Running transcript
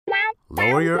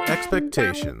Lower your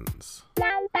expectations.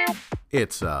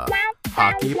 It's a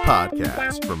hockey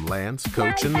podcast from Lance,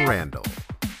 Coach, and Randall.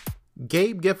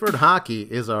 Gabe Gifford Hockey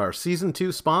is our Season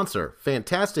 2 sponsor.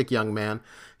 Fantastic young man.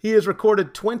 He has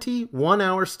recorded 20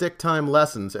 one-hour stick time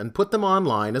lessons and put them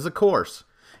online as a course.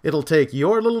 It'll take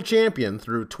your little champion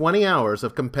through 20 hours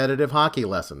of competitive hockey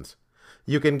lessons.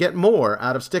 You can get more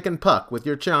out of stick and puck with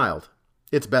your child.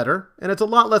 It's better, and it's a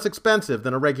lot less expensive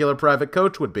than a regular private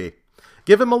coach would be.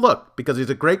 Give him a look, because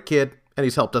he's a great kid, and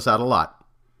he's helped us out a lot.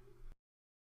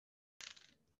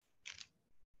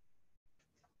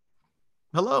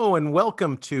 Hello, and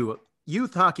welcome to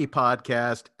Youth Hockey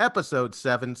Podcast, Episode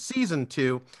 7, Season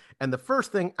 2. And the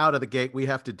first thing out of the gate we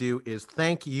have to do is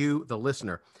thank you, the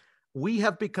listener. We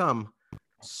have become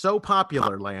so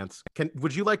popular, Lance.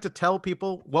 Would you like to tell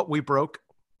people what we broke?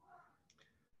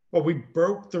 Well, we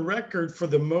broke the record for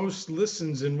the most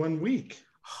listens in 1 week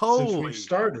since we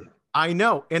started. I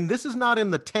know. And this is not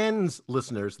in the tens,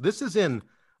 listeners. This is in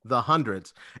the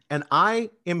hundreds. And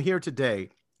I am here today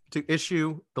to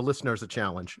issue the listeners a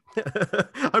challenge.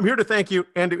 I'm here to thank you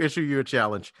and to issue you a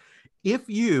challenge. If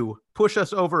you push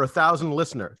us over 1,000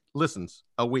 listens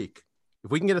a week,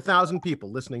 if we can get 1,000 people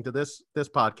listening to this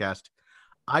podcast,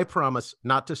 I promise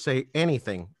not to say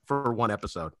anything for one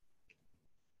episode.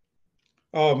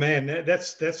 Oh man,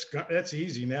 that's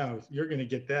easy now. You're going to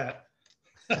get that.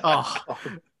 Oh,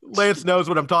 Lance knows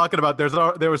what I'm talking about.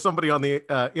 There was somebody on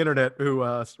the internet who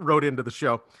wrote into the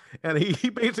show, and he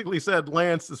basically said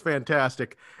Lance is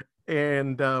fantastic,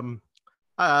 and I'm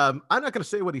not going to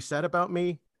say what he said about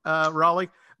me, Raleigh,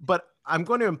 but I'm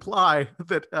going to imply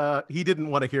that he didn't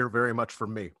want to hear very much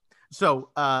from me. So,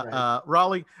 right.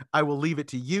 Raleigh, I will leave it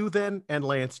to you then and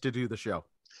Lance to do the show.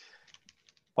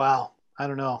 Wow, I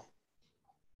don't know.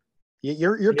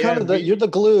 You're you're the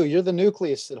glue. You're the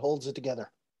nucleus that holds it together.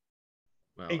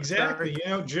 Well, exactly. You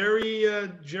know,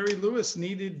 Jerry Lewis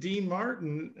needed Dean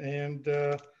Martin, and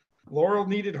Laurel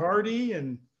needed Hardy,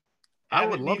 and I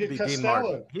would love to be Costello. Dean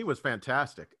Martin. He was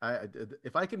fantastic.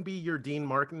 If I can be your Dean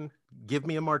Martin, give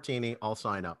me a martini. I'll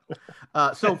sign up.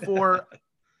 So for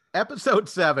episode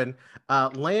 7,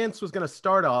 Lance was going to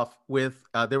start off with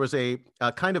there was a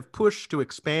kind of push to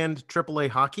expand AAA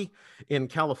hockey in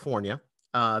California.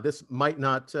 This might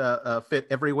not fit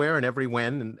everywhere and every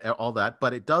when and all that,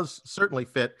 but it does certainly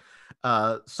fit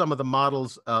some of the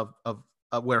models of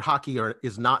where hockey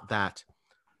is not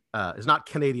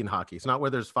Canadian hockey. It's not where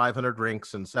there's 500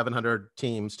 rinks and 700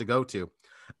 teams to go to.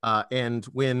 And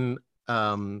when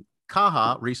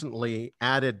Caja recently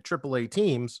added AAA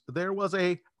teams, there was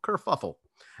a kerfuffle.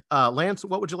 Lance,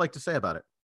 what would you like to say about it?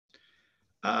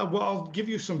 Well, I'll give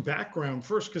you some background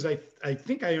first, because I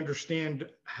think I understand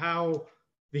how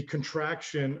the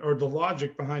contraction or the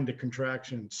logic behind the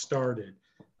contraction started.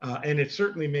 And it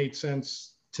certainly made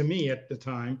sense to me at the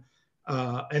time.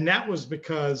 And that was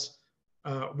because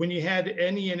when you had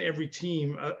any and every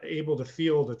team able to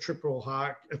field a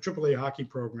AAA hockey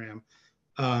program,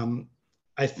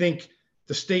 I think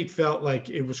the state felt like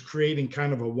it was creating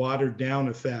kind of a watered down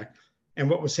effect. And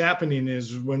what was happening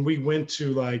is when we went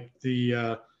to like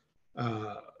the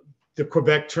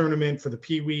Quebec tournament for the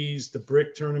Pee-wees, the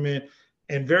Brick tournament,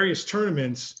 and various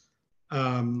tournaments,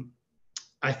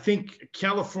 I think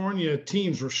California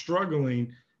teams were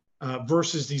struggling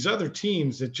versus these other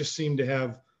teams that just seemed to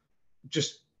have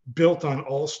just built on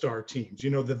all-star teams, you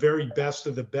know, the very best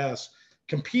of the best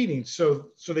competing.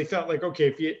 So they felt like,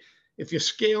 okay, if you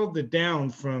scaled it down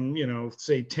from, you know,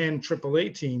 say 10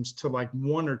 AAA teams to like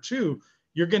 1 or 2,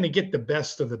 you're going to get the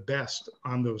best of the best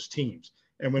on those teams.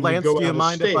 And when Lance, you go do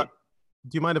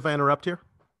you mind if I interrupt here?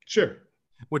 Sure.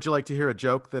 Would you like to hear a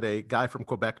joke that a guy from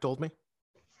Quebec told me?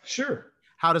 Sure.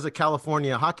 How does a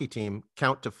California hockey team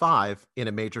count to 5 in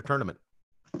a major tournament?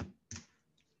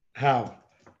 How?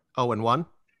 0-1,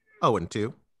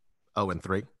 0-2,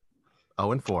 0-3,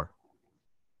 0-4.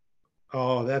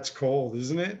 Oh, that's cold,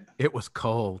 isn't it? It was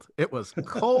cold. It was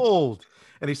cold.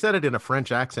 And he said it in a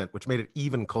French accent, which made it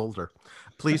even colder.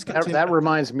 Please continue. That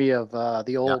reminds me of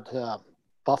the old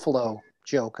Buffalo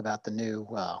joke about the new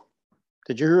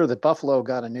did you hear that Buffalo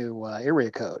got a new area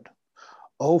code?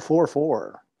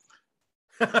 044.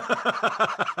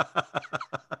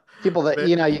 People that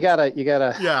you gotta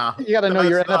know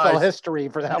your NFL history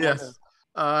for that one.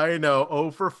 I know.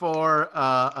 0 for 4.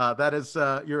 That is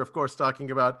you're of course talking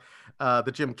about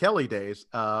the Jim Kelly days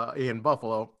in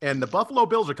Buffalo, and the Buffalo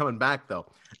Bills are coming back though.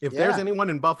 If there's anyone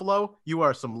in Buffalo, you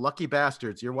are some lucky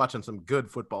bastards. You're watching some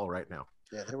good football right now.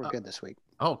 Yeah, they were good this week.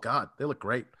 Oh God, they look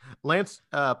great. Lance,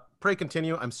 pray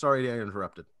continue. I'm sorry I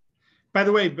interrupted. By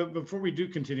the way, but before we do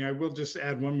continue, I will just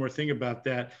add one more thing about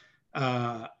that.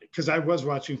 because I was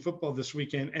watching football this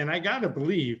weekend, and I got to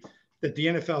believe that the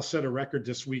NFL set a record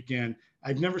this weekend.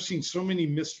 I've never seen so many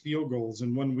missed field goals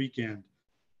in one weekend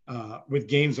with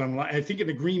games online. I think in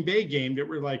the Green Bay game, there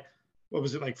were like, what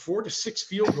was it, like 4 to 6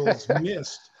 field goals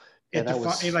missed in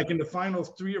the final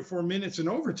 3 or 4 minutes in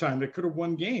overtime that could have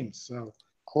won games. So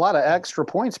a lot of extra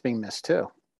points being missed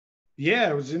too. Yeah,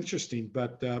 it was interesting.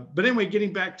 But anyway,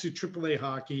 getting back to AAA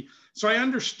hockey. So I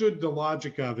understood the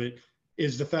logic of it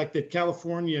is the fact that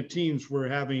California teams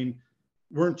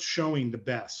weren't showing the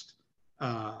best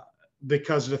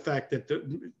because of the fact that,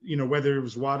 whether it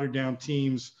was watered down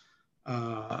teams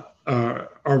or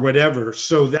whatever.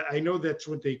 So that I know that's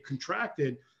what they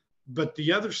contracted. But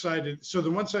the other side, so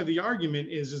the one side of the argument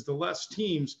is the less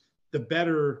teams, the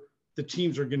better the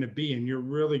teams are going to be. And you're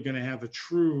really going to have a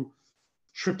true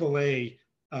AAA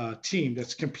team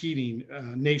that's competing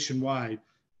nationwide.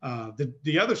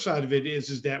 The other side of it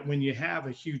is that when you have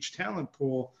a huge talent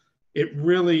pool, it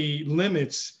really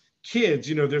limits kids.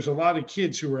 There's a lot of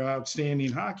kids who are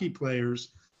outstanding hockey players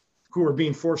who are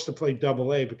being forced to play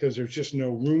AA because there's just no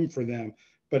room for them.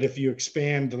 But if you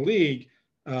expand the league,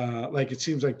 like it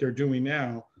seems like they're doing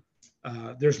now,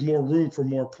 there's more room for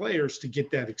more players to get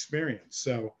that experience.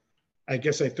 So I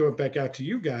guess I throw it back out to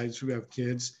you guys who have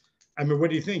kids. I mean, what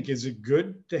do you think? Is it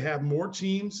good to have more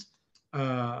teams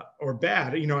or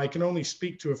bad? I can only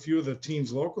speak to a few of the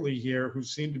teams locally here who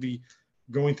seem to be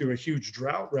going through a huge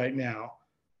drought right now,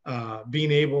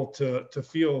 being able to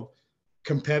field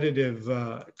competitive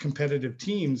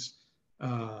teams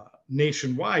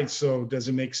nationwide. So does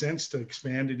it make sense to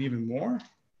expand it even more?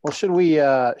 Well, should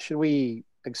we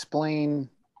explain?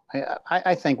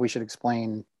 I think we should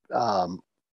explain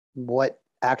what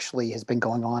actually has been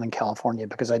going on in California,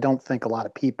 because I don't think a lot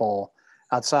of people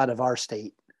outside of our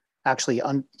state actually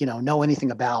know anything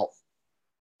about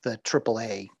the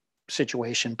AAA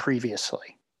situation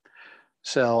previously.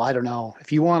 So I don't know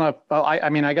if you want to.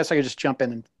 I guess I could just jump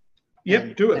in and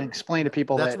do it and explain to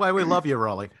people. That's why we love you,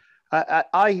 Raleigh.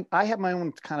 I have my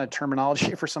own kind of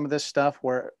terminology for some of this stuff,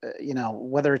 where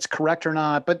whether it's correct or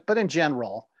not, but in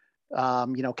general,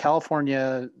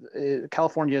 California's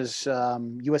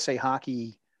USA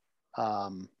Hockey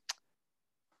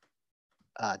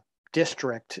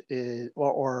district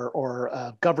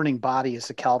or governing body is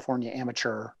the California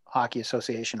Amateur Hockey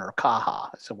Association, or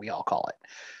CAHA, so we all call it.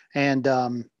 And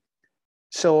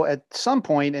so at some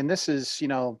point, and this is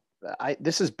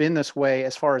this has been this way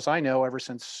as far as I know ever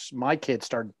since my kids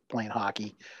started playing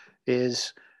hockey,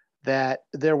 is that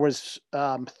there was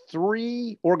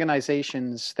 3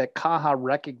 organizations that CAHA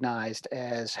recognized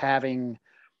as having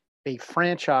a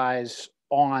franchise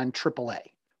on AAA,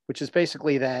 which is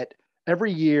basically that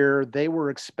every year they were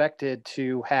expected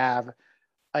to have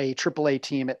a AAA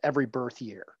team at every birth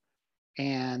year.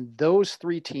 And those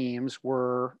 3 teams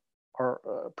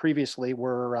previously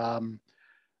were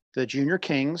the Junior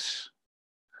Kings,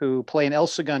 who play in El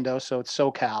Segundo, so it's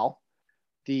SoCal,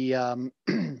 the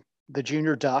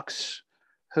Junior Ducks,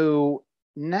 who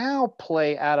now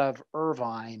play out of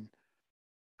Irvine.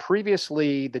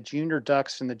 Previously, the Junior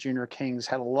Ducks and the Junior Kings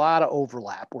had a lot of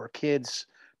overlap, where kids,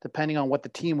 depending on what the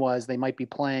team was, they might be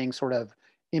playing sort of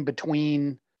in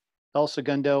between El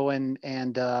Segundo and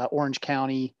Orange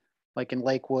County, like in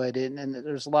Lakewood, and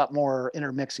there's a lot more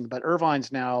intermixing. But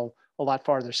Irvine's now a lot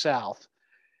farther south.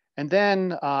 And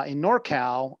then in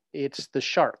NorCal, it's the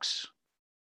Sharks.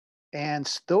 And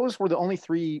those were the only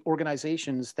 3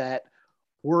 organizations that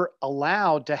were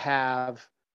allowed to have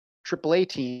AAA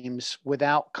teams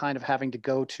without kind of having to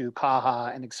go to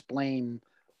CAHA and explain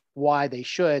why they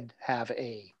should have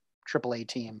a AAA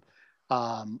team.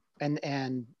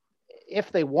 And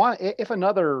if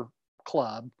another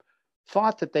club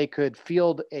thought that they could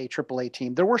field a AAA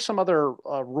team, there were some other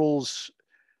rules.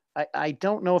 I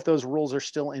don't know if those rules are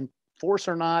still in force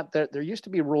or not. There used to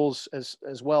be rules as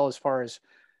well, as far as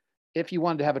if you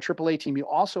wanted to have a AAA team, you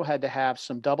also had to have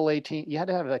some AA team. You had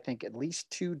to have, I think, at least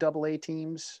 2 AA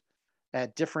teams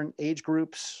at different age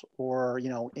groups, or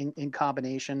in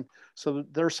combination. So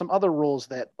there's some other rules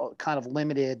that kind of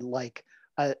limited, like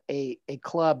a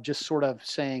club just sort of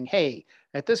saying, hey,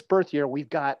 at this birth year, we've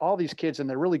got all these kids and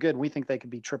they're really good. We think they could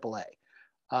be AAA.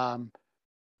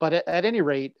 But at any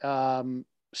rate,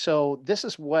 so this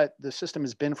is what the system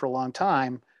has been for a long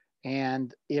time.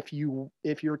 And if your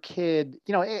kid,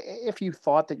 if you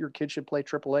thought that your kid should play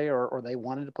AAA, or they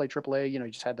wanted to play AAA, you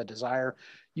just had the desire,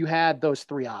 you had those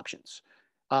 3 options.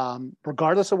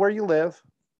 Regardless of where you live,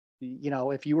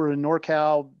 if you were in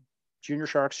NorCal, Junior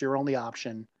Sharks, your only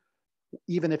option,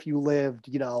 even if you lived,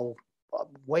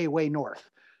 way, way north.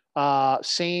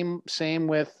 Same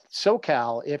with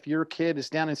SoCal. If your kid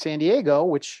is down in San Diego,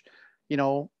 which,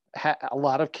 a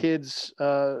lot of kids,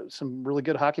 some really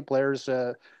good hockey players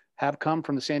have come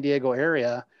from the San Diego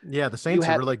area. Yeah, the Saints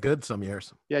are really good some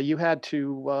years. Yeah, you had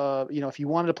to, if you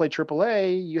wanted to play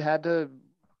AAA, you had to,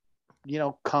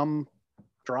 come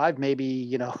drive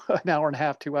maybe, an hour and a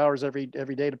half, 2 hours every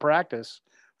day to practice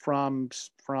from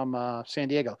San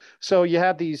Diego. So you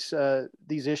have these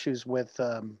issues with,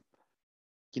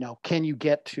 can you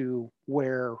get to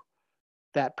where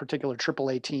that particular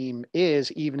AAA team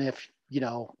is, even if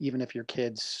your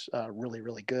kid's really,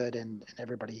 really good and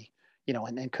everybody,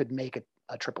 and could make a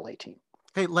AAA team.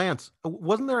 Hey, Lance,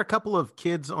 wasn't there a couple of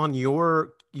kids on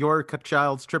your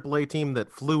child's AAA team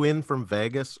that flew in from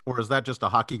Vegas, or is that just a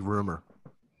hockey rumor?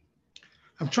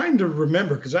 I'm trying to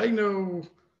remember because I know,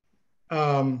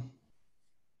 gosh,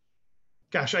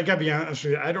 I gotta be honest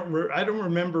with you. I don't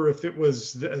remember if it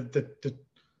was the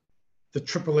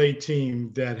AAA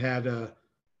team that had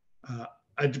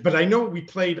but I know we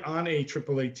played on a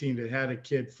AAA team that had a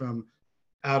kid from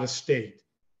out of state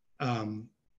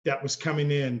that was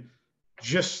coming in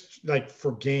just like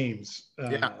for games.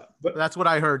 Yeah, but that's what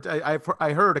I heard.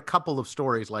 I heard a couple of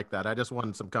stories like that. I just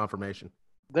wanted some confirmation.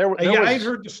 I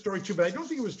heard the story too, but I don't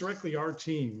think it was directly our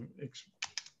team.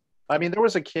 I mean, there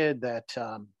was a kid that,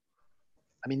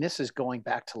 this is going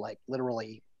back to like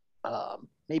literally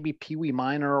maybe Pee Wee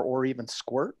Minor or even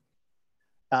Squirt.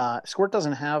 Squirt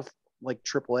doesn't have like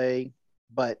AAA,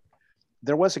 but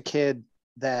there was a kid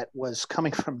that was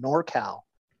coming from NorCal,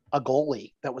 a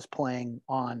goalie that was playing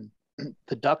on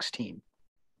the Ducks team.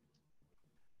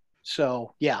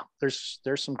 So yeah, there's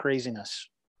some craziness.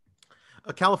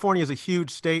 California is a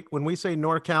huge state. When we say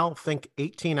NorCal, think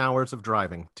 18 hours of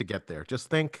driving to get there.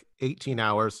 Just think 18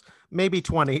 hours, maybe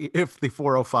 20 if the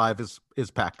 405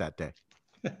 is packed that day.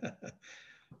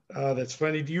 That's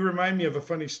funny. Do you remind me of a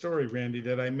funny story, Randy,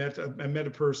 that I met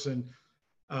a person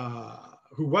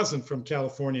who wasn't from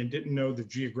California and didn't know the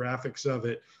geographics of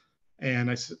it. And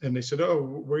they said, "Oh,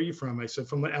 where are you from?" I said,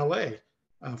 "From LA,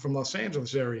 from Los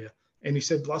Angeles area." And he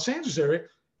said, "Los Angeles area?"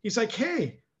 He's like,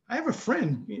 "Hey, I have a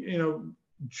friend,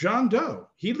 John Doe.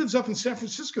 He lives up in San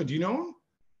Francisco. Do you know him?"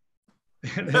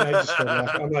 And then I just started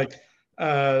laughing. I'm like,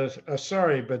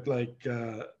 sorry, but like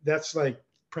that's like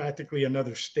practically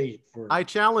another state for. I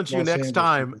challenge you next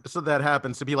time so that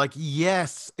happens to be like,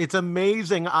 yes, it's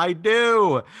amazing. I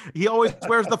do. He always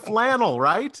wears the flannel,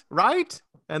 right?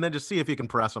 And then just see if you can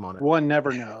press him on it. One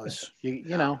never knows.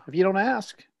 You know, if you don't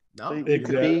ask, you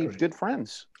could be good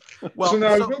friends. Well, so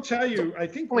now I will tell you, I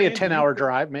think only Randy, a 10-hour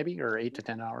drive, maybe, or 8 to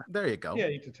 10 hour. There you go. Yeah,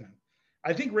 8 to 10.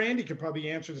 I think Randy could probably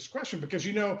answer this question because,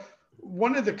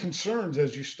 one of the concerns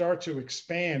as you start to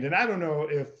expand, and I don't know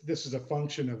if this is a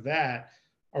function of that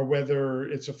or whether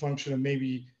it's a function of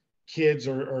maybe kids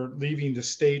are leaving the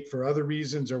state for other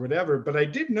reasons or whatever, but I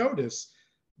did notice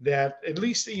that at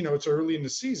least, it's early in the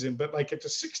season, but like at the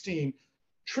 16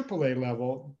 AAA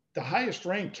level, the highest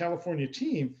ranked California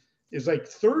team is like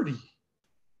 30,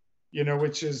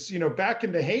 which is, back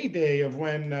in the heyday of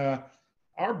when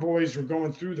our boys were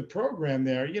going through the program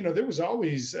there, there was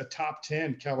always a top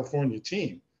 10 California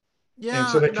team. Yeah. And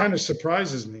so that kind of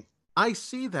surprises me. I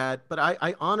see that, but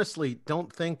I honestly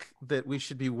don't think that we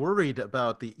should be worried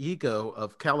about the ego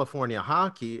of California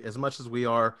hockey as much as we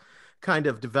are kind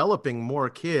of developing more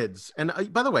kids. And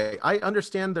by the way, I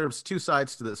understand there's two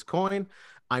sides to this coin.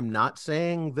 I'm not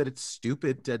saying that it's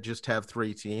stupid to just have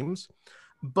 3 teams,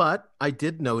 but I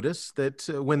did notice that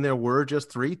when there were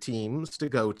just 3 teams to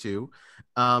go to,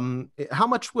 how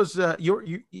much was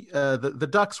the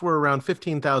Ducks were around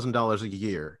 $15,000 a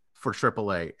year for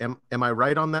AAA. Am I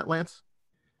right on that, Lance?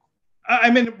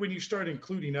 I mean, when you start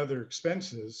including other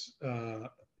expenses,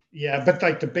 yeah, but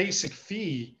like the basic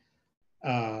fee,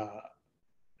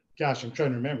 gosh, I'm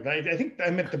trying to remember. I think I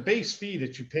meant the base fee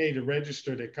that you pay to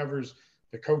register that covers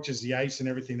the coaches, the ice, and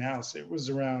everything else. It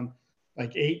was around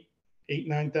like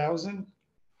 9,000.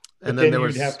 And then there you'd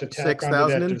was have to tack 6,000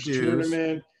 onto in that. dues.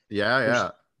 Tournament. Yeah.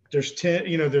 There's 10.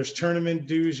 There's tournament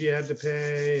dues you had to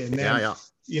pay, and then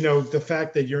the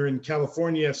fact that you're in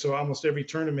California, so almost every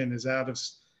tournament is out of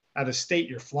state.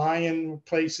 You're flying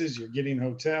places, you're getting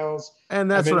hotels, and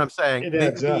that's what I'm saying. It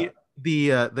adds up.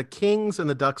 The Kings and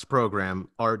the Ducks program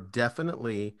are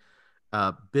definitely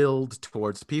billed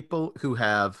towards people who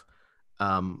have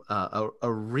a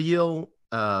real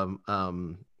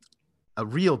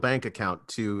bank account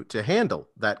to handle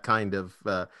that kind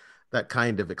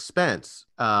of expense.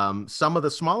 Some of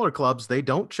the smaller clubs, they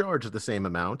don't charge the same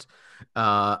amount,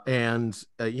 and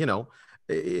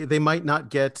they might not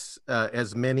get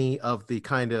as many of the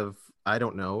kind of, I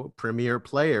don't know, premier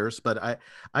players, but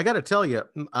I got to tell you,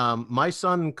 my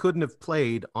son couldn't have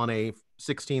played on a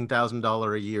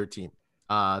 $16,000 a year team.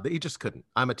 That you just couldn't.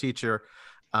 I'm a teacher.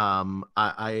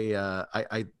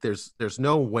 There's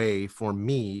no way for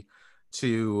me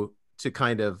to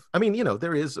kind of, I mean,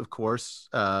 there is, of course,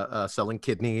 selling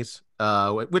kidneys,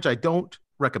 which I don't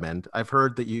recommend. I've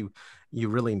heard that you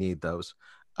really need those.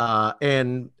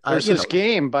 And There's this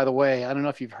game, by the way. I don't know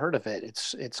if you've heard of it.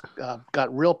 It's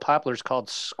got real popular. It's called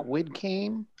Squid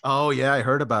Game. Oh yeah, I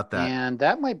heard about that. And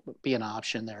that might be an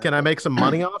option there. Can I make some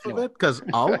money off of it? Because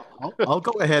I'll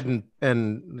go ahead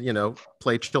and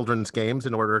play children's games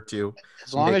in order to,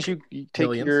 as long as you take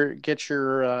millions.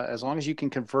 as long as you can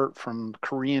convert from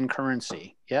Korean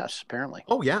currency. Yes, apparently.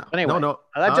 Oh yeah. But anyway, no.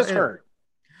 I just heard.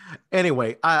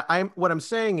 Anyway, what I'm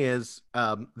saying is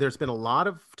there's been a lot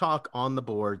of talk on the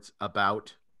boards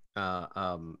about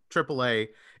AAA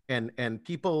and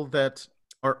people that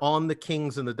are on the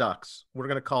Kings and the Ducks. We're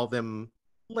going to call them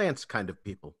Lance kind of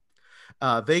people.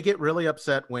 They get really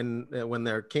upset when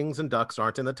their Kings and Ducks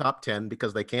aren't in the top 10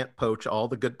 because they can't poach all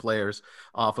the good players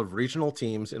off of regional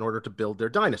teams in order to build their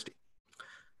dynasty.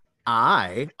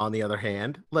 I, on the other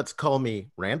hand, let's call me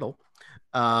Randall,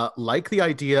 like the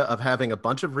idea of having a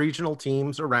bunch of regional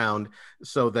teams around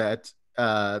so that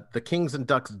the Kings and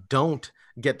Ducks don't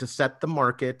get to set the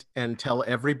market and tell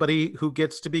everybody who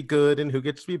gets to be good and who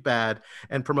gets to be bad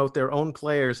and promote their own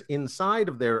players inside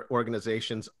of their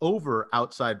organizations over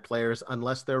outside players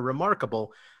unless they're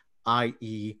remarkable,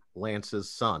 i.e. Lance's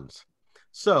sons.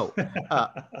 So,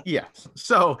 yes.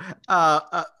 So,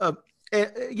 I'm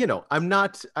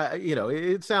not,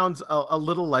 it sounds a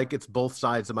little like it's both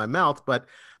sides of my mouth, but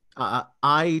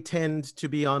I tend to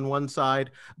be on one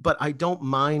side, but I don't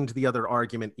mind the other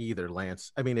argument either,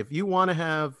 Lance. I mean, if you want to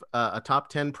have a top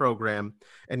 10 program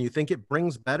and you think it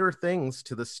brings better things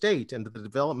to the state and to the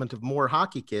development of more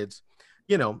hockey kids,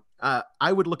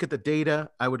 I would look at the data.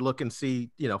 I would look and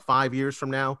see, 5 years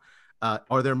from now,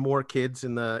 are there more kids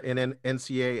in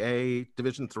NCAA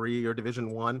Division III or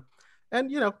Division I?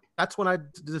 And, that's when I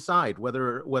decide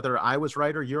whether I was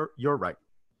right or you're right.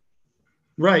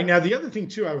 Right. Now, the other thing,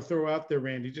 too, I would throw out there,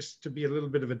 Randy, just to be a little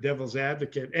bit of a devil's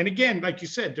advocate. And again, like you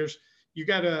said, you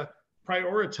got to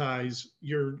prioritize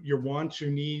your wants, your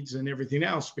needs, and everything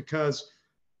else because,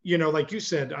 like you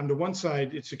said, on the one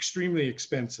side, it's extremely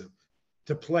expensive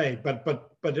to play. But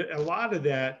a lot of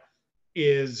that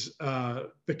is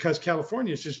because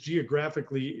California is just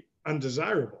geographically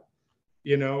undesirable.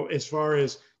 As far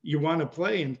as you want to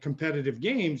play in competitive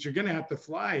games, you're going to have to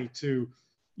fly to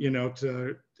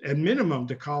at minimum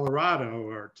to Colorado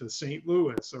or to St.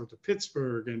 Louis or to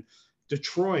Pittsburgh and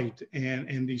Detroit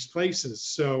and these places.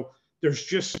 So there's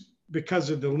just,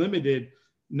 because of the limited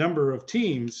number of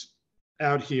teams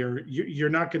out here, you're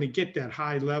not going to get that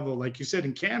high level. Like you said,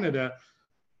 in Canada,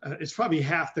 it's probably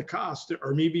half the cost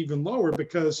or maybe even lower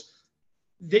because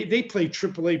they play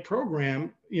AAA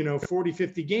program, 40,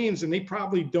 50 games, and they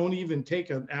probably don't even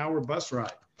take an hour bus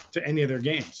ride to any of their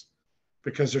games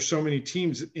because there's so many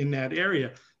teams in that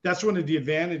area. That's one of the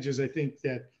advantages I think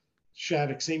that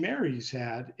Shattuck St. Mary's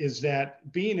had, is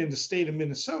that being in the state of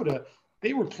Minnesota,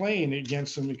 they were playing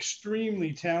against some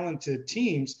extremely talented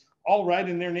teams all right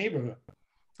in their neighborhood.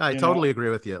 I totally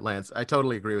agree with you, Lance. I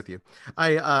totally agree with you.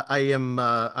 I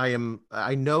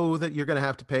know that you're going to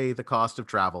have to pay the cost of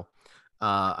travel.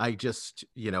 I just,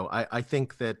 I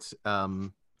think that,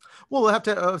 we'll have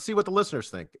to see what the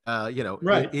listeners think.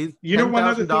 Right. Is one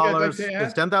other thing I'd like to add?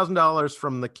 Is $10,000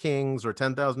 from the Kings or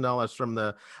 $10,000 from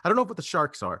I don't know what the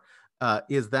Sharks are.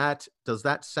 Does that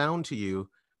sound to you?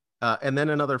 And then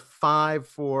another 5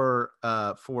 for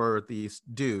these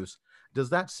dues. Does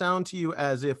that sound to you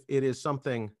as if it is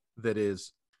something that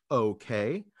is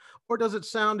okay? Or does it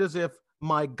sound as if,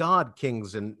 my God,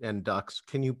 Kings and Ducks,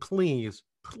 can you please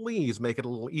make it a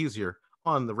little easier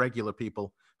on the regular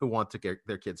people who want to get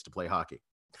their kids to play hockey?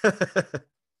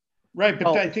 Right.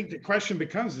 But I think the question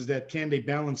becomes is that, can they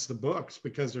balance the books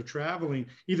because they're traveling?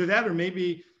 Either that, or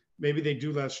maybe they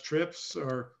do less trips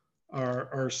or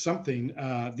something.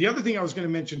 The other thing I was going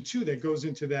to mention too, that goes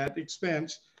into that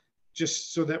expense,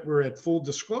 just so that we're at full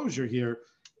disclosure here,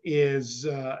 is,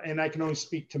 and I can only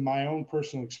speak to my own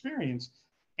personal experience,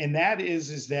 and that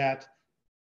is that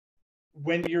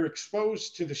when you're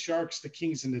exposed to the Sharks, the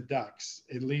Kings, and the Ducks,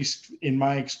 at least in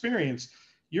my experience,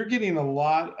 you're getting a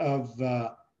lot of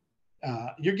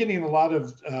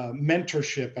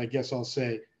mentorship, I guess I'll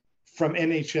say, from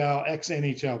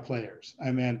ex-NHL players.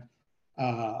 I mean,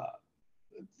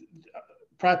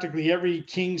 practically every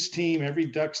Kings team, every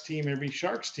Ducks team, every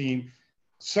Sharks team,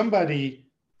 somebody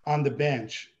on the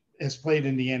bench has played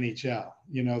in the NHL.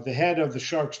 The head of the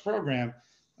Sharks program,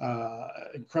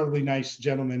 incredibly nice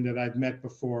gentleman that I've met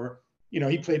before,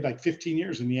 he played like 15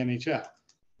 years in the NHL.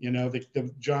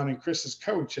 the John and Chris's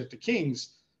coach at the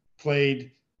Kings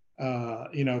played,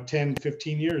 10,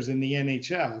 15 years in the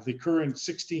NHL. The current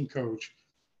 16 coach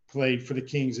played for the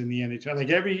Kings in the NHL. Like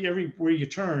everywhere you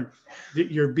turn,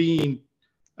 you're being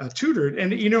tutored.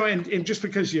 And, and just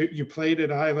because you played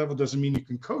at a high level doesn't mean you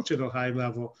can coach at a high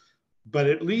level. But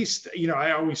at least,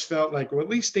 I always felt like, well, at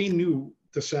least they knew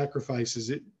the sacrifices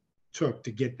it took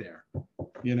to get there,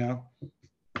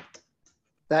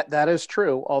 That is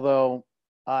true. Although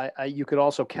you could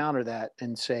also counter that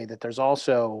and say that there's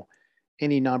also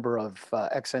any number of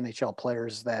ex-NHL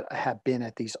players that have been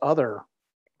at these other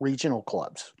regional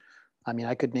clubs. I mean,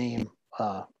 I could name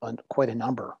quite a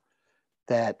number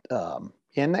that,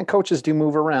 and then coaches do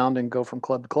move around and go from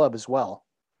club to club as well.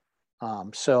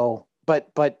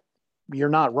 But you're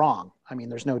not wrong. I mean,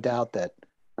 there's no doubt that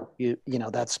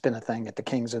that's been a thing at the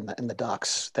Kings and the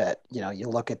Ducks, that, you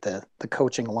look at the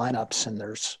coaching lineups and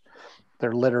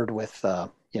they're littered with,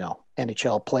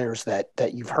 NHL players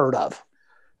that you've heard of,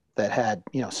 that had,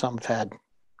 some have had,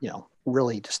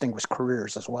 really distinguished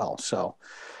careers as well. So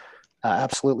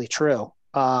absolutely true.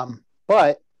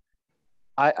 But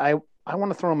I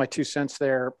want to throw in my 2 cents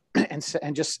there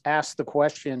and just ask the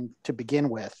question to begin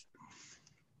with,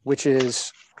 which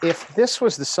is, if this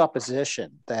was the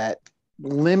supposition that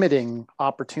limiting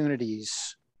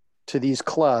opportunities to these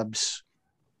clubs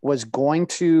was going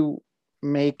to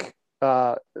make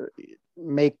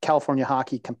California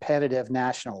hockey competitive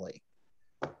nationally,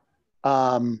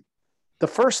 the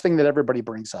first thing that everybody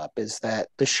brings up is that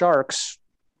the Sharks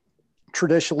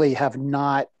traditionally have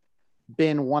not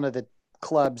been one of the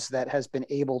clubs that has been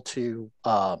able to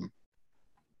have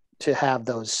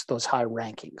those high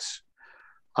rankings.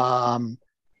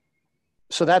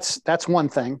 So that's one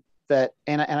thing that,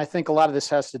 and I think a lot of this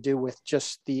has to do with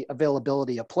just the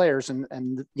availability of players, and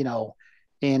in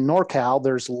NorCal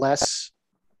there's less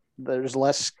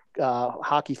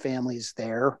hockey families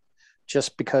there,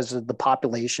 just because of the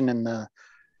population and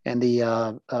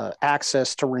the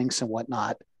access to rinks and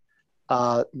whatnot,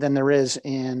 than there is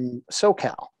in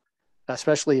SoCal,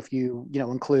 especially if you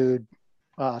include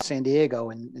San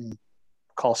Diego and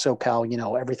call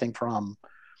SoCal, everything from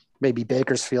maybe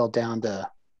Bakersfield down to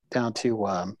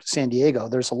San Diego.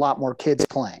 There's a lot more kids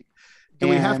playing. Do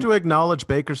we have to acknowledge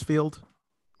Bakersfield?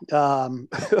 Yeah,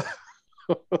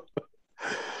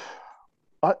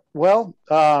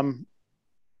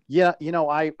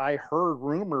 I heard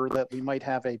rumor that we might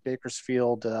have a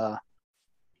Bakersfield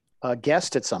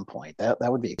guest at some point. That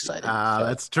would be exciting.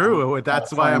 That's true.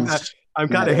 That's why I'm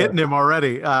kind of hitting him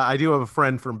already. I do have a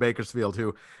friend from Bakersfield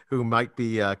who might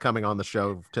be coming on the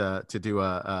show to do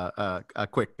a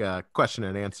quick question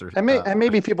and answer. And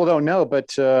maybe people don't know,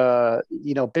 but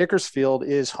Bakersfield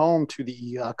is home to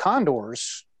the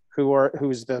Condors,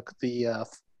 who's the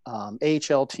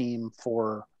AHL team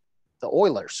for the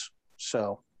Oilers.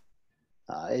 So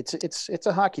it's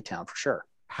a hockey town for sure.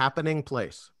 Happening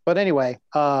place. But anyway,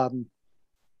 what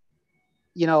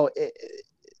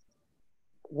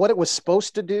it was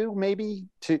supposed to do, maybe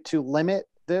to limit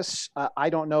this, I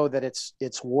don't know that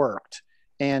it's worked.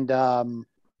 And a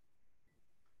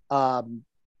lot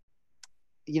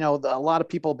of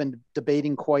people have been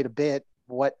debating quite a bit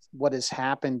what has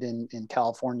happened in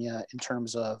California in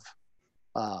terms of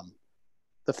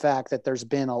the fact that there's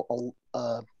been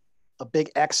a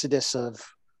big exodus of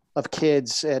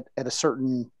kids at a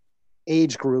certain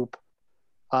age group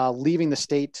leaving the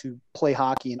state to play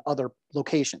hockey in other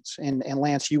locations. And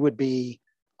Lance, you would be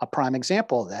a prime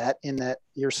example of that, in that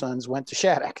your sons went to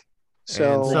Shattuck.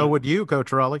 So would you,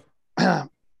 Coach Raleigh.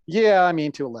 Yeah, I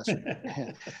mean, to a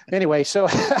lesser. Anyway, so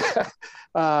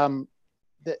and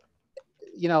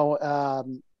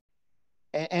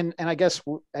I guess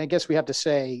we have to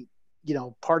say,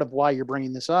 part of why you're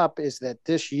bringing this up is that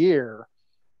this year,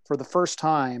 for the first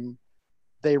time,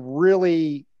 they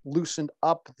really loosened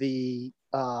up the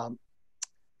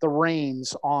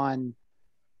reins on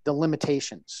the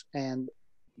limitations, and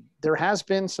there has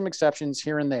been some exceptions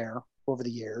here and there over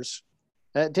the years.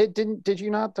 Did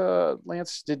you not,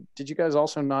 Lance? Did you guys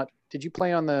also not? Did you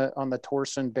play on the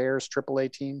Torsen Bears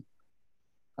AAA team?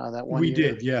 That one we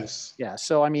year? did, yes. Yeah.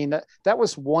 So I mean, that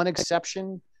was one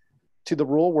exception to the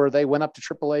rule, where they went up to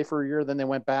AAA for a year, then they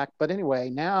went back. But anyway,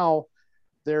 now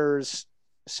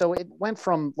so it went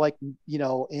from, like,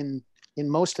 in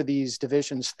most of these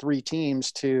divisions, 3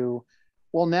 teams to,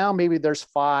 well, now maybe there's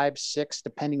 5, 6,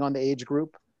 depending on the age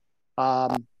group.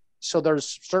 So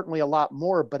there's certainly a lot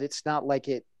more, but it's not like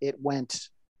it went,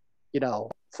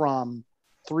 from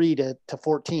 3 to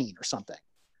 14 or something.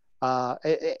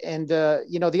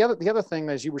 The other thing,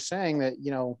 as you were saying, that,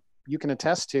 you can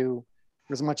attest to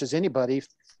as much as anybody,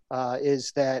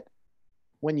 is that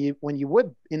when you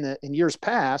would in years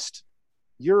past,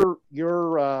 your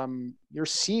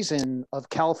season of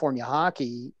California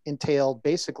hockey entailed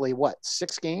basically what,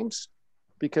 6 games,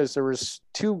 because there was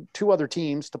two other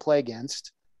teams to play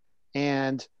against,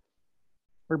 and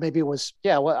or maybe it was,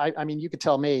 yeah. Well, I mean, you could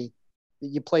tell me that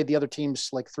you played the other teams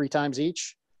like 3 times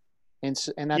each, and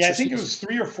that's yeah. I think it was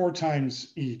 3 or 4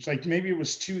 times each. Like maybe it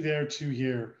was 2 there, 2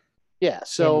 here. Yeah.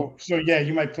 So yeah,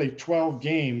 you might play 12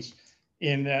 games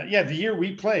in the year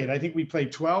we played. I think we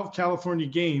played 12 California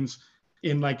games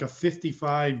in like a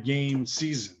 55 game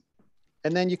season.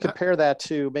 And then you compare that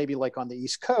to maybe like on the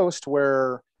East Coast,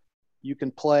 where you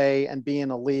can play and be in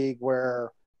a league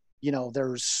where, you know,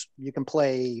 you can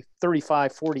play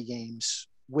 35, 40 games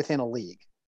within a league.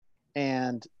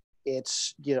 And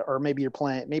it's, you know, or maybe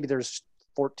there's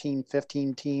 14,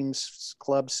 15 teams,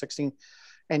 clubs, 16,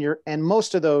 and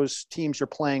most of those teams you're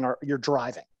playing you're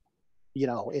driving. You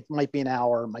know, it might be an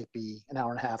hour, might be an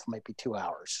hour and a half, might be 2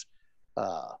 hours.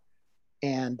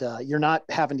 And you're not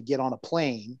having to get on a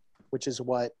plane, which is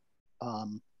what,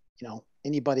 you know,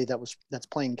 anybody that's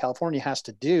playing in California has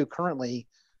to do currently,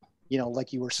 you know,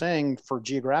 like you were saying, for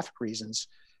geographic reasons.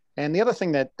 And the other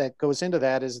thing that goes into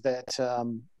that is that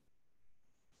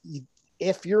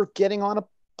if you're getting on a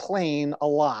plane a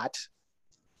lot,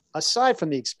 aside from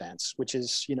the expense, which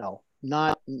is, you know,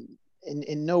 not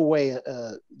in no way,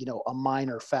 you know, a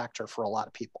minor factor for a lot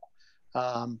of people,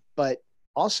 but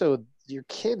also your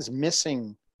kids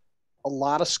missing a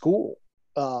lot of school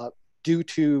due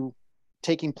to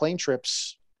taking plane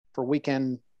trips for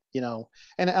weekend, you know.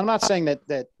 And I'm not saying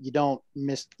that you don't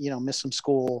miss some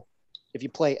school if you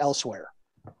play elsewhere,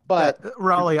 but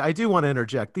Raleigh, I do want to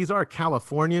interject. These are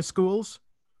California schools.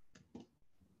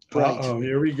 Right. Oh,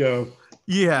 here we go.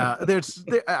 Yeah,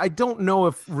 I don't know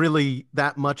if really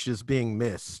that much is being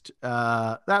missed.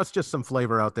 That was just some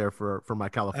flavor out there for my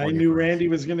California. I knew friends. Randy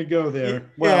was going to go there.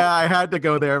 Yeah, I had to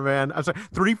go there, man. I'm sorry.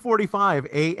 3:45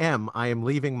 a.m. I am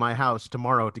leaving my house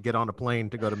tomorrow to get on a plane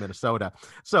to go to Minnesota.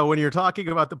 So when you're talking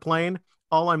about the plane,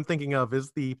 all I'm thinking of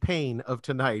is the pain of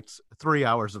tonight's 3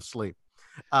 hours of sleep.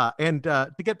 And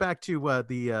to get back to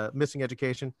the missing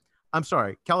education, I'm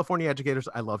sorry, California educators,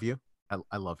 I love you.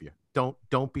 I love you.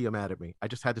 Don't be mad at me. I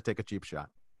just had to take a cheap shot.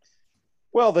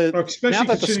 Well, especially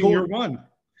considering year one.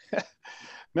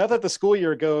 Now that the school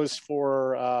year goes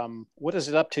for what is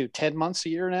it, up to 10 months a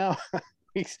year now?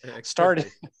 We start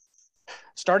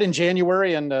in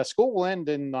January, and school will end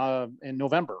in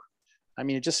November. I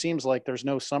mean, it just seems like there's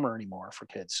no summer anymore for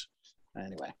kids.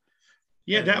 Anyway.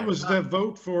 Yeah, that was the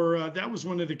vote for. That was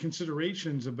one of the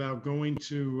considerations about going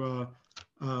to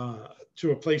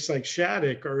a place like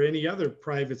Shattuck or any other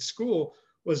private school,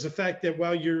 was the fact that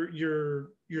while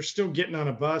you're still getting on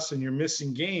a bus and you're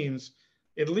missing games,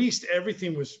 at least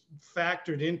everything was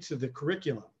factored into the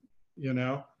curriculum, you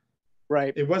know?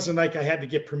 Right. It wasn't like I had to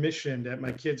get permission that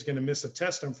my kid's going to miss a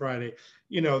test on Friday.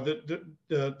 You know,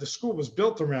 the school was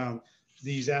built around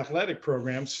these athletic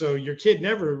programs. So your kid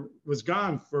never was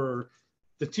gone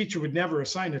the teacher would never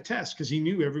assign a test because he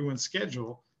knew everyone's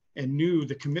schedule and knew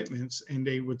the commitments, and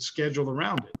they would schedule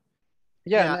around it.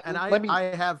 Yeah. And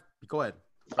I have, go ahead.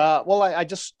 Well,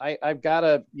 I've got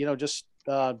to, you know, just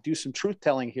do some truth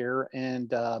telling here.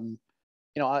 And, you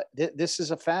know, this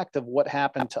is a fact of what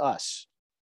happened to us.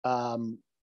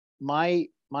 My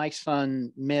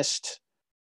son missed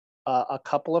a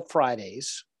couple of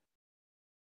Fridays,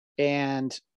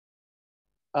 and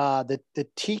the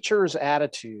teacher's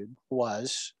attitude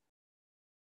was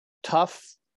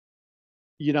tough,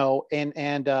 you know,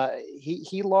 and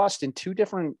he lost in two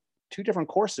different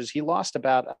courses. He lost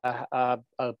about a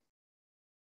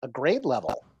grade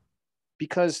level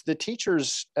because the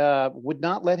teachers would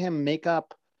not let him make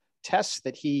up tests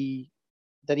that he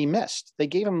missed. They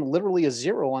gave him literally a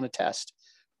 0 on a test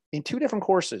in 2 different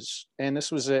courses. And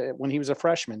this was when he was a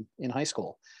freshman in high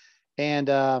school. And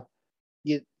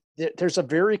there's a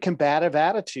very combative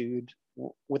attitude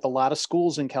with a lot of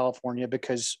schools in California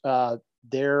because the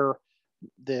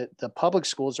public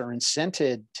schools are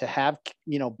incented to have,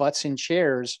 you know, butts in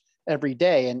chairs every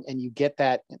day, and you get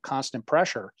that constant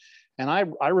pressure. And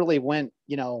I really went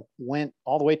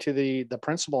all the way to the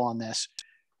principal on this.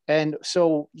 And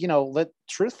so, you know,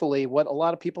 truthfully, what a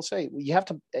lot of people say, you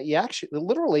actually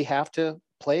literally have to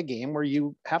play a game where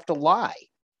you have to lie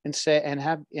and say,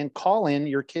 and call in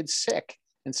your kid's sick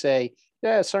and say,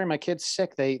 yeah, sorry, my kid's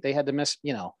sick. They had to miss,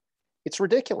 you know. It's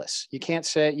ridiculous. You can't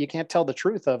tell the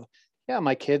truth of, yeah,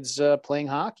 my kid's playing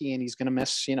hockey and he's going to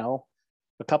miss, you know,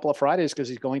 a couple of Fridays because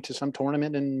he's going to some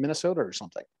tournament in Minnesota or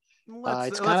something. Let's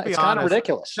be it's kind of honest.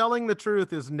 ridiculous. Telling the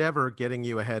truth is never getting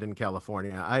you ahead in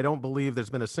California. I don't believe there's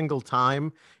been a single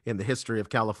time in the history of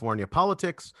California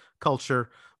politics,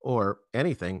 culture, or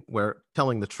anything where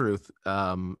telling the truth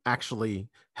actually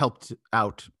helped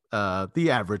out the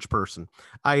average person.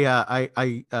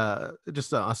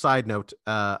 Just a side note.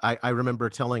 I remember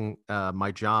telling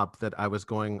my job that I was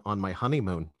going on my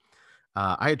honeymoon.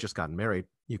 I had just gotten married,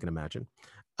 you can imagine,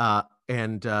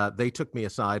 and they took me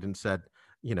aside and said,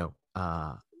 you know,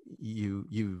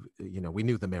 we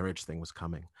knew the marriage thing was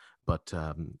coming, but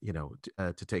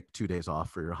to take 2 days off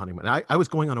for your honeymoon. I was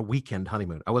going on a weekend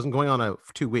honeymoon. I wasn't going on a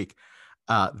 2 week.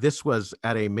 This was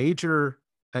at a major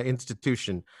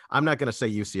institution. I'm not going to say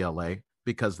UCLA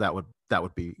because that would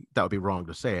be wrong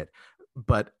to say it,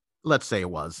 but let's say it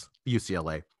was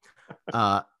UCLA.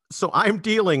 So I'm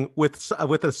dealing with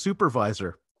a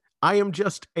supervisor. I am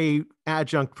just a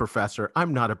adjunct professor.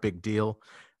 I'm not a big deal.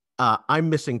 I'm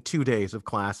missing 2 days of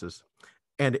classes,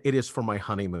 and it is for my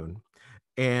honeymoon.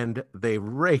 And they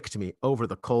raked me over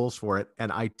the coals for it.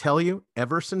 And I tell you,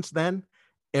 ever since then,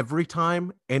 every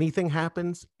time anything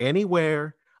happens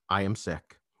anywhere, I am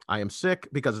sick. I am sick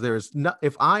because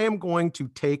if I am going to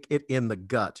take it in the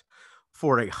gut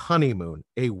for a honeymoon,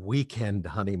 a weekend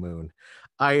honeymoon,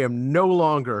 I am no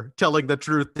longer telling the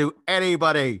truth to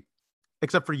anybody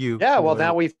except for you. Yeah, well,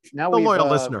 now we've loyal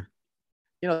listener.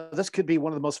 This could be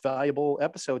one of the most valuable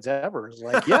episodes ever. It's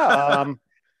like,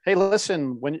 hey,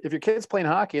 listen, if your kid's playing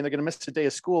hockey and they're going to miss a day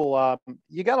of school,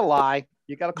 you got to lie.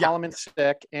 You got to call them in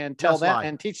sick and tell them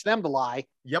and teach them to lie.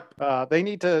 Yep. They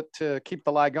need to keep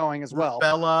the lie going as well.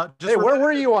 Bella, hey, where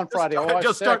were you on Friday?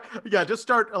 Just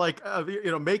start like,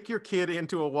 make your kid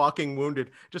into a walking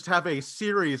wounded. Just have a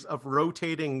series of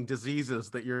rotating diseases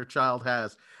that your child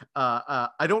has.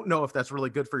 I don't know if that's really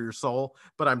good for your soul,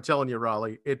 but I'm telling you,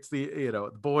 Raleigh, it's my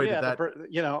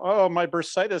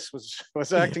bursitis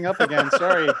was acting up again.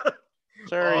 Sorry.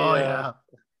 Oh, yeah.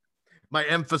 My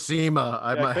emphysema.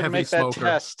 I'm a heavy smoker.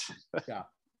 Test. Yeah.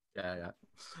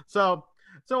 So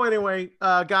anyway,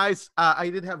 guys, I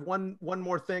did have one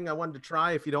more thing I wanted to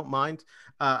try, if you don't mind.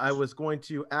 I was going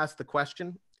to ask the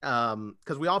question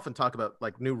because we often talk about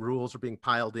like new rules are being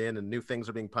piled in and new things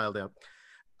are being piled out.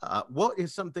 What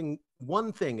is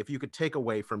one thing, if you could take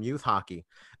away from youth hockey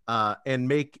and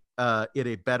make it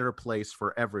a better place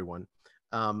for everyone?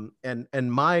 And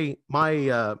my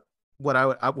what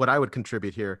I would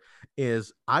contribute here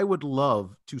is I would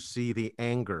love to see the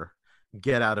anger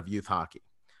get out of youth hockey.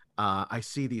 I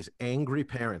see these angry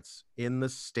parents in the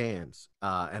stands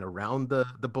and around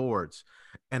the boards.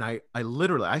 And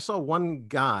I saw one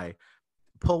guy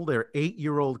pull their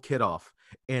 8-year-old kid off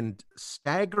and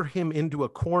stagger him into a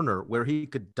corner where he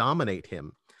could dominate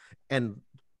him and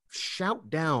shout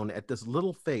down at this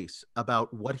little face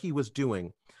about what he was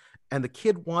doing. And the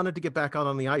kid wanted to get back out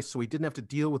on the ice so he didn't have to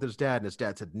deal with his dad. And his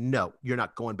dad said, no, you're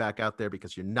not going back out there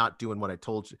because you're not doing what I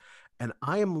told you. And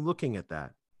I am looking at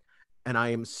that and I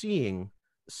am seeing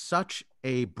such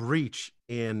a breach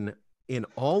in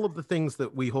all of the things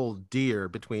that we hold dear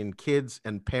between kids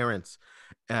and parents.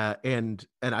 And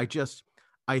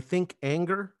I think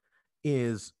anger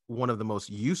is one of the most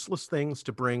useless things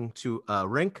to bring to a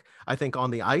rink. I think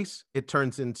on the ice, it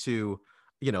turns into,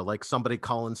 like somebody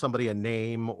calling somebody a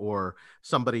name or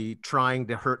somebody trying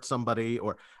to hurt somebody,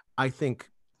 or I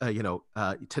think,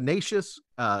 tenacious,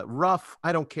 rough,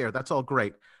 I don't care. That's all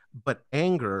great. But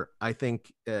anger, I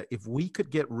think if we could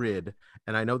get rid,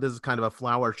 and I know this is kind of a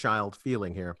flower child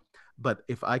feeling here, but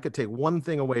if I could take one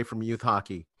thing away from youth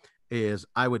hockey is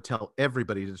I would tell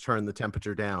everybody to turn the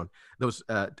temperature down. Those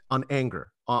on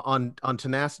anger, on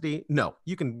tenacity. No,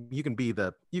 you can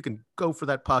go for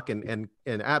that puck and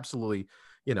absolutely,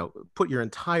 put your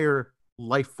entire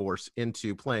life force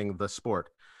into playing the sport.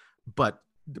 But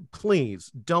please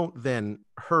don't then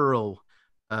hurl,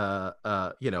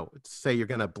 say you're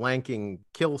going to blanking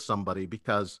kill somebody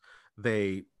because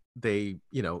they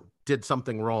did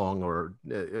something wrong, or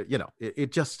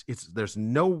there's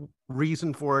no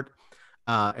reason for it,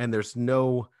 and there's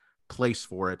no place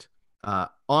for it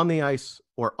on the ice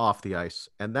or off the ice.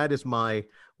 And that is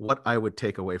what I would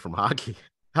take away from hockey.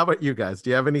 How about you guys? Do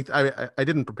you have any? I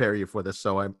didn't prepare you for this,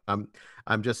 so I'm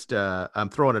just I'm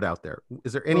throwing it out there.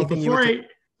 Is there anything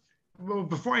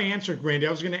before I answer, Randy,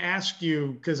 I was going to ask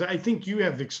you, because I think you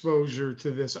have exposure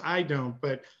to this. I don't,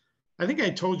 but I think I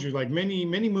told you like many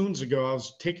moons ago, I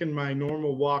was taking my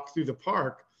normal walk through the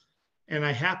park and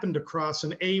I happened to cross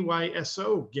an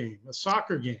AYSO game, a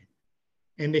soccer game.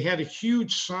 And they had a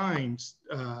huge sign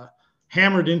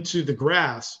hammered into the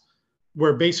grass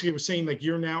where basically it was saying like,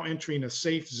 you're now entering a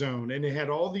safe zone. And it had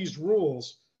all these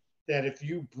rules that if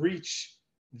you breach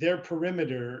their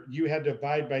perimeter, you had to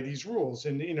abide by these rules.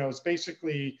 And, it's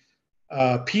basically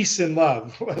peace and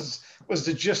love was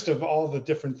the gist of all the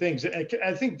different things.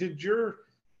 I think, did your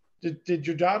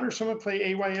daughter, someone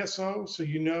play AYSO? So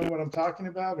you know what I'm talking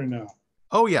about or no?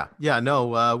 Oh yeah, yeah,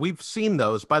 no, we've seen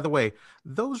those. By the way,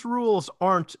 those rules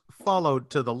aren't followed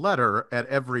to the letter at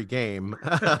every game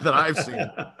that I've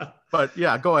seen. But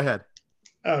yeah, go ahead.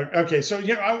 Okay, so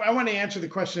I want to answer the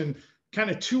question kind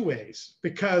of two ways,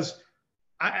 because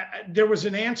there was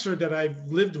an answer that I've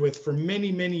lived with for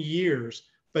many, many years,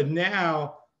 but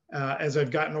now as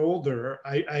I've gotten older,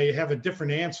 I have a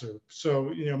different answer.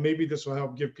 So maybe this will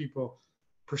help give people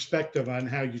perspective on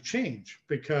how you change,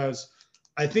 because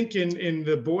I think in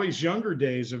the boys' younger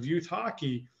days of youth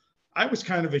hockey, I was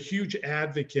kind of a huge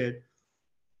advocate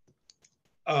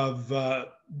of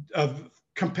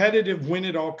competitive win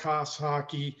at all costs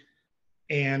hockey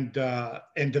and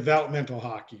developmental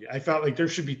hockey. I felt like there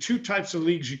should be two types of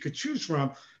leagues you could choose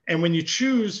from. And when you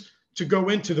choose to go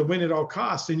into the win at all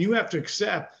costs, then you have to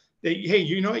accept that, hey,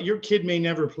 your kid may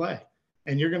never play,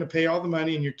 and you're going to pay all the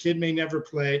money, and your kid may never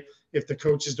play if the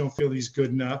coaches don't feel he's good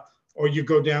enough. Or you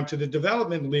go down to the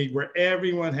development league where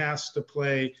everyone has to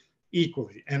play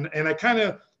equally. And I kind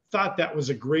of thought that was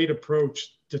a great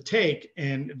approach to take.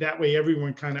 And that way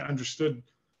everyone kind of understood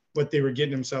what they were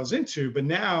getting themselves into. But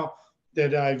now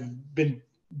that I've been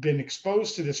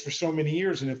exposed to this for so many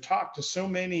years and have talked to so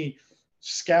many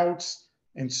scouts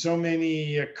and so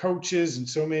many coaches and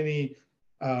so many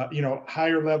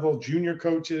higher level junior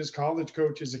coaches, college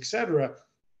coaches, etc.,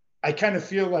 I kind of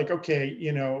feel like, okay,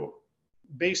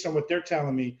 based on what they're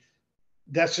telling me,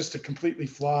 that's just a completely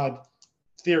flawed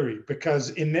theory,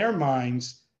 because in their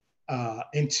minds,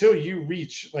 until you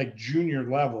reach like junior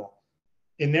level,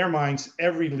 in their minds,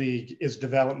 every league is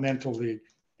developmental league,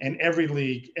 and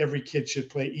every kid should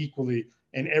play equally,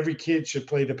 and every kid should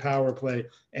play the power play,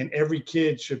 and every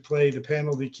kid should play the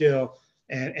penalty kill,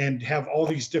 and have all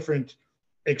these different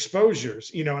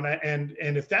exposures, and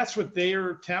if that's what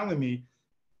they're telling me,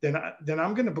 then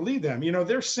I'm going to believe them.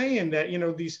 They're saying that,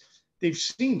 they've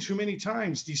seen too many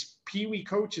times these peewee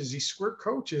coaches, these squirt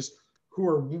coaches who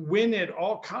are win at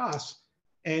all costs.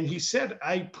 And he said,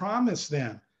 I promise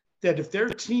them that if their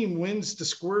team wins the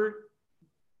squirt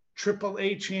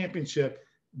AAA championship,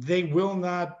 they will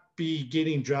not be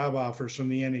getting job offers from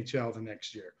the NHL the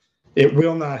next year. It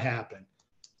will not happen.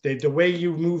 The way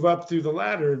you move up through the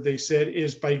ladder, they said,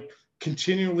 is by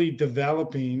continually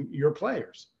developing your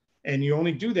players. And you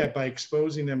only do that by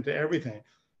exposing them to everything.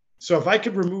 So if I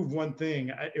could remove one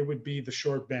thing, it would be the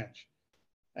short bench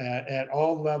at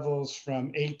all levels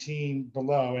from 18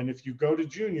 below. And if you go to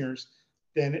juniors,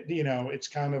 then, it's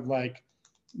kind of like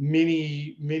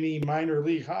mini minor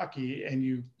league hockey.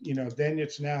 And then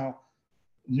it's now,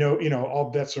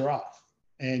 all bets are off,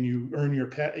 and you earn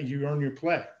your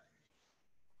play.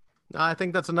 I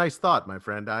think that's a nice thought, my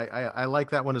friend. I like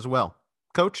that one as well.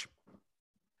 Coach?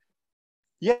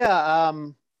 Yeah.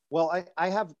 Well, I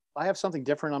have something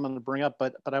different I'm going to bring up,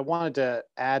 but I wanted to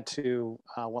add to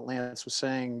what Lance was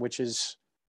saying, which is,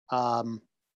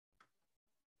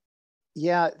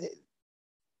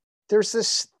 there's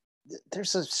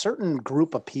a certain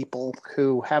group of people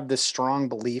who have this strong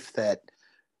belief that,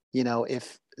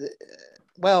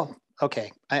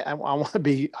 okay, I want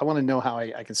to know how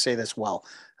I can say this well.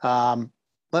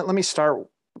 Let me start.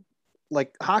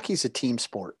 Like, hockey's a team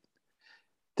sport.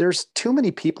 There's too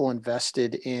many people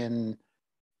invested in,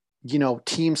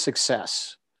 team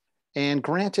success. And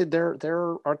granted,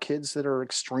 there are kids that are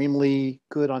extremely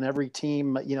good on every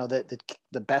team.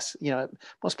 The best.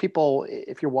 Most people,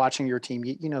 if you're watching your team,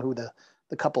 you know who the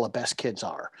couple of best kids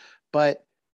are. But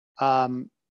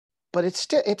it's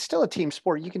still a team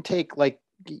sport. You can take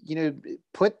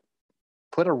put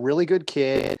a really good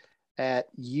kid at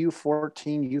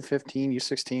U14, U15,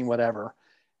 U16, whatever,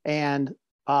 and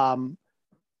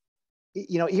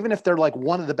even if they're like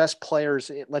one of the best players,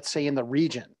 let's say in the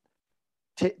region,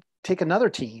 take another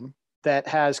team that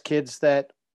has kids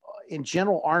that in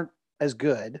general aren't as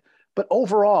good, but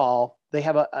overall they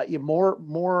have a more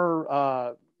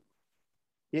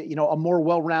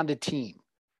well-rounded team.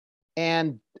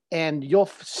 And you'll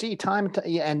see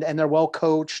and they're well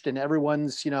coached, and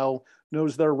everyone's,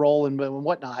 knows their role and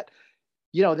whatnot.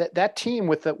 That team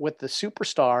with the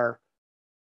superstar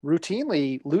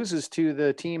routinely loses to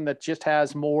the team that just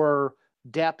has more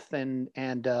depth and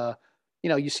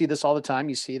you see this all the time.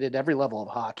 You see it at every level of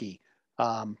hockey,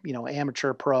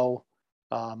 amateur, pro,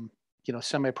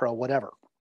 semi-pro, whatever,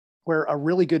 where a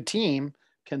really good team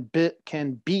can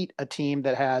beat a team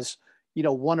that has,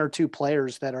 one or two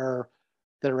players that are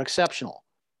exceptional,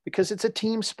 because it's a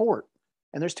team sport.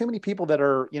 And there's too many people that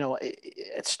are,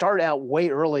 it start out way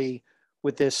early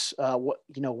with this,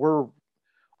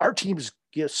 our team's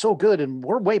so good and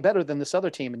we're way better than this other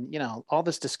team. And, all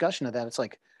this discussion of that, it's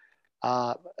like,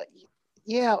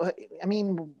 yeah, I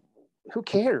mean, who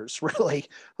cares really?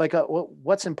 Like,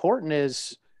 what's important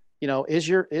is, does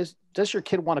your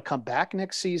kid want to come back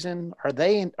next season? Are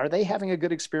they having a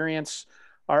good experience?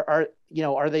 Are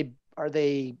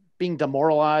they being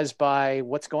demoralized by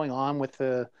what's going on with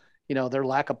their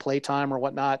lack of play time or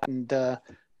whatnot? And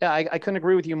yeah, I couldn't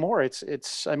agree with you more.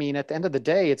 I mean, at the end of the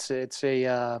day, it's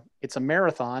a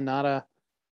marathon, not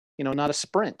a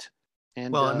sprint.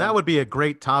 And Well, and that would be a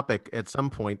great topic at some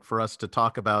point for us to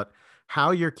talk about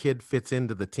how your kid fits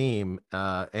into the team,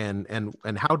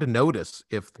 and how to notice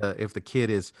if the kid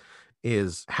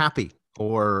is happy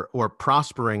or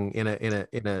prospering in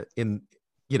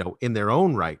their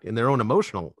own right, in their own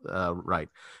emotional right.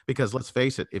 Because let's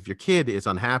face it, if your kid is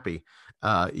unhappy,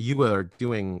 you are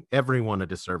doing everyone a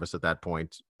disservice at that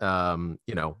point. No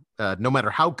matter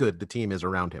how good the team is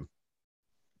around him.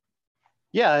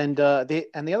 Yeah, and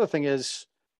the other thing is,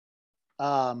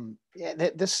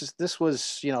 this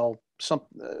was some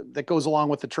that goes along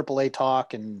with the AAA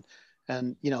talk, and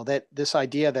that this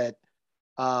idea that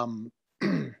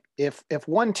if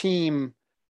one team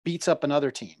beats up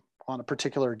another team on a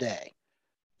particular day,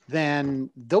 then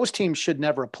those teams should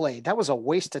never have played. That was a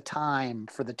waste of time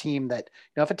for the team that,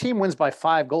 if a team wins by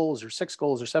 5 goals or 6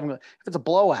 goals or 7 goals, if it's a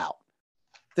blowout,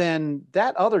 then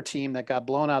that other team that got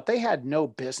blown out, they had no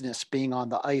business being on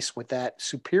the ice with that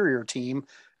superior team.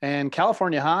 And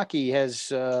California hockey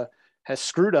has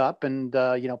screwed up and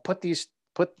put these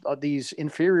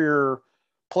inferior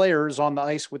players on the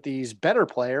ice with these better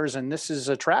players, and this is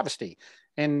a travesty.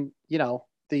 And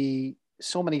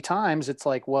so many times it's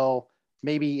like, well,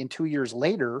 maybe in 2 years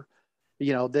later,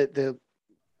 that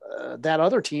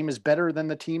other team is better than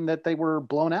the team that they were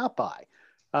blown out by.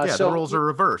 So the roles are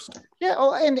reversed. Yeah.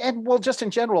 Oh, and well, just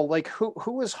in general, like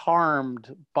who is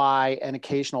harmed by an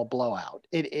occasional blowout?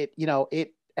 It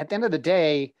at the end of the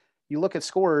day, you look at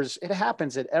scores, it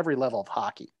happens at every level of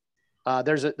hockey.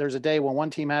 There's a day when one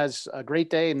team has a great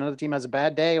day and another team has a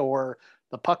bad day, or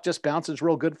the puck just bounces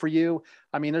real good for you.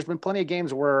 I mean, there's been plenty of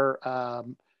games where,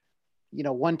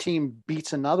 one team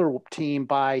beats another team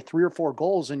by 3 or 4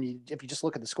 goals. And if you just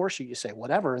look at the score sheet, you say,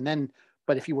 whatever. And then,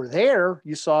 but if you were there,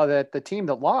 you saw that the team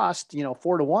that lost,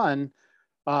 4-1,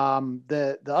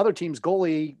 the other team's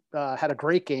goalie had a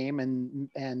great game,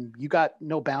 and you got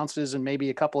no bounces and maybe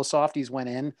a couple of softies went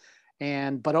in,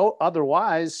 but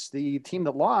otherwise the team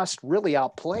that lost really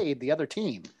outplayed the other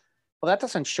team. Well, that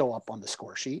doesn't show up on the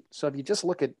score sheet. So if you just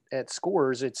look at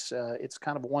scores, it's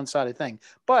kind of a one-sided thing.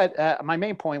 But my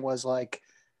main point was like,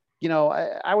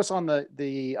 I was on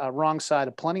the wrong side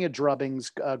of plenty of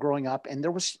drubbings growing up, and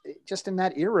there was just in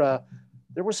that era,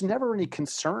 there was never any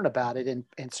concern about it,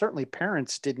 and certainly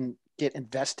parents didn't get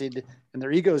invested, and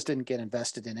their egos didn't get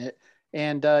invested in it.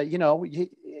 And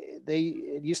it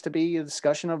used to be a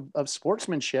discussion of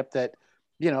sportsmanship that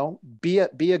be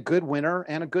a good winner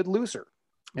and a good loser.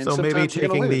 And so maybe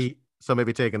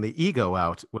taking the ego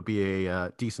out would be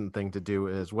a decent thing to do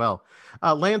as well.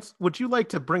 Lance, would you like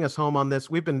to bring us home on this?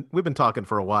 We've been talking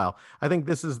for a while. I think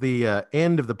this is the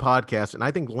end of the podcast, and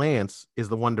I think Lance is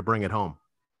the one to bring it home.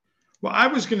 Well, I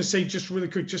was going to say just really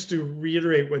quick, just to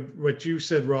reiterate what you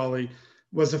said, Raleigh,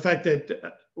 was the fact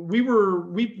that we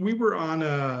were on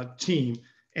a team,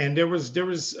 and there was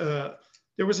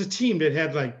a team that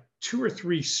had like 2 or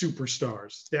 3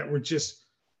 superstars that were just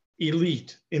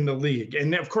elite in the league.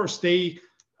 And of course they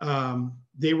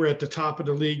were at the top of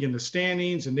the league in the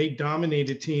standings, and they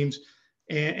dominated teams.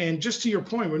 And just to your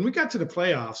point, when we got to the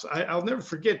playoffs, I'll never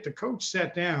forget, the coach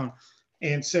sat down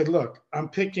and said, look, I'm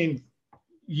picking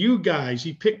you guys.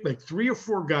 He picked like 3 or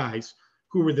 4 guys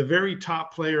who were the very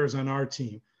top players on our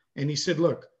team. And he said,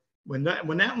 look, when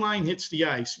that line hits the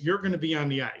ice, you're going to be on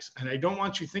the ice. And I don't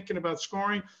want you thinking about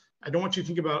scoring. I don't want you to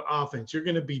think about offense. You're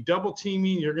going to be double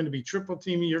teaming. You're going to be triple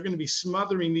teaming. You're going to be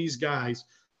smothering these guys.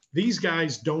 These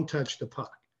guys don't touch the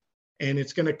puck. And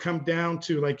it's going to come down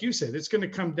to, like you said, it's going to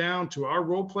come down to our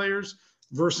role players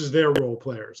versus their role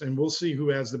players. And we'll see who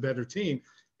has the better team.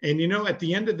 And, at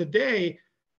the end of the day,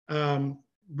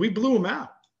 we blew them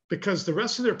out because the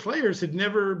rest of their players had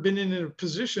never been in a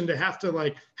position to have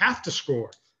to score,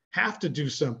 have to do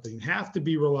something, have to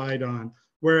be relied on.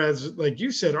 Whereas, like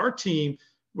you said, our team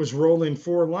was rolling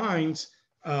 4 lines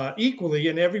equally,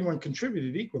 and everyone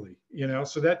contributed equally,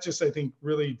 so that just, I think,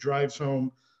 really drives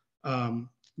home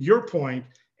your point.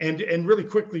 And really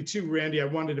quickly too, Randy, I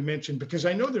wanted to mention, because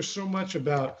I know there's so much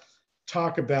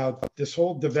talk about this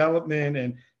whole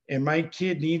development, and my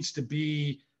kid needs to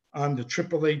be on the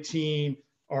AAA team,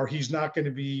 or he's not going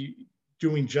to be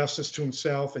doing justice to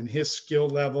himself and his skill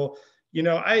level. You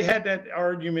know, I had that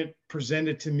argument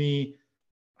presented to me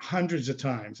hundreds of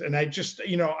times. And I just,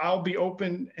 you know, I'll be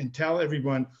open and tell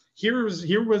everyone, here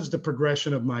was the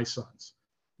progression of my sons.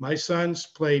 My sons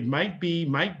played Might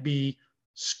B,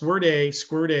 Squirt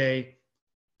A,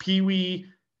 Pee Wee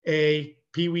A,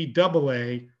 Pee Wee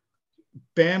AA,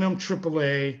 Bantam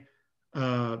AAA,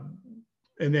 and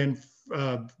then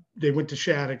they went to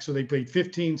Shattuck. So they played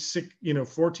 14,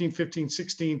 15,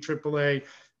 16 AAA,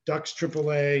 Ducks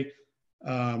AAA,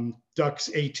 Ducks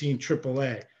 18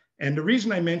 AAA. And the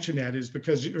reason I mention that is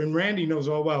because, and Randy knows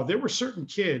all well, there were certain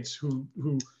kids who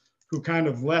kind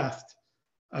of left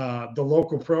the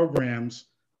local programs,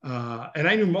 and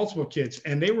I knew multiple kids,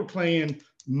 and they were playing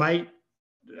Might.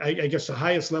 I guess the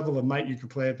highest level of Might you could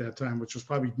play at that time, which was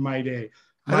probably Might A.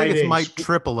 I think it's Might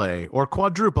AAA or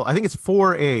quadruple. I think it's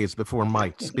 4 A's before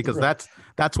Mites, because right.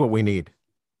 that's what we need.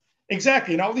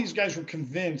 Exactly, and all these guys were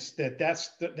convinced that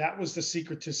that was the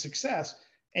secret to success,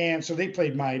 and so they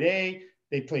played Might A.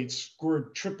 They played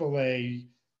Squirt AAA,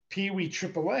 Pee Wee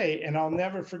AAA, and I'll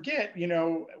never forget, you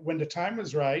know, when the time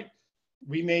was right,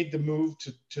 we made the move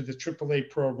to the AAA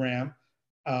program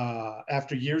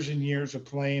after years and years of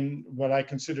playing what I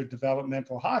consider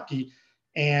developmental hockey,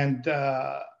 and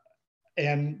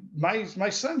my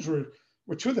sons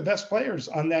were two of the best players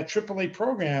on that AAA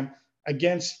program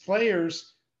against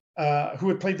players who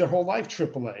had played their whole life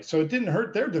AAA. So it didn't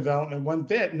hurt their development one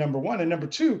bit, number one. And number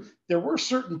two, there were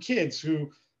certain kids who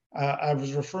I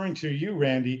was referring to you,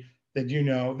 Randy, that you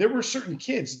know, there were certain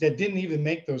kids that didn't even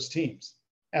make those teams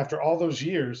after all those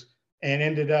years and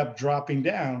ended up dropping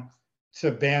down to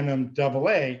Bantam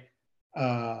AA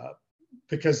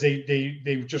because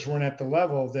they just weren't at the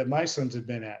level that my sons had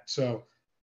been at. So,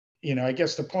 you know, I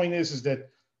guess the point is that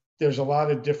there's a lot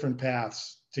of different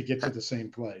paths to get to the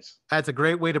same place. That's a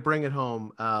great way to bring it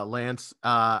home, Lance.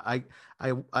 I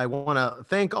want to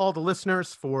thank all the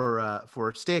listeners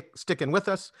for sticking with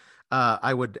us.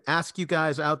 I would ask you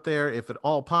guys out there, if at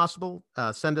all possible,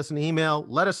 send us an email.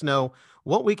 Let us know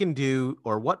what we can do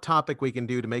or what topic we can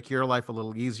do to make your life a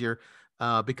little easier.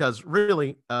 Because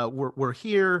really, we're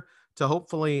here to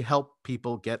hopefully help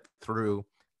people get through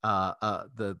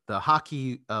the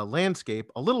hockey landscape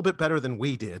a little bit better than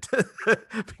we did,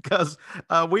 because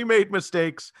we made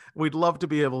mistakes. We'd love to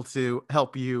be able to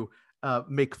help you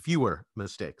make fewer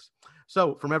mistakes.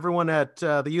 So from everyone at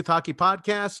the Youth Hockey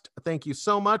Podcast, thank you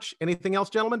so much. Anything else,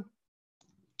 gentlemen?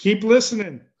 Keep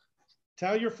listening.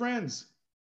 Tell your friends.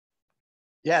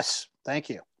 Yes, thank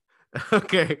you.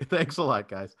 Okay, thanks a lot,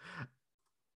 guys.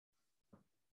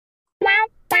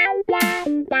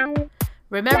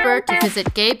 Remember to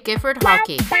visit Gabe Gifford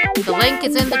Hockey. The link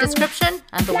is in the description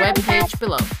and the webpage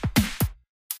below.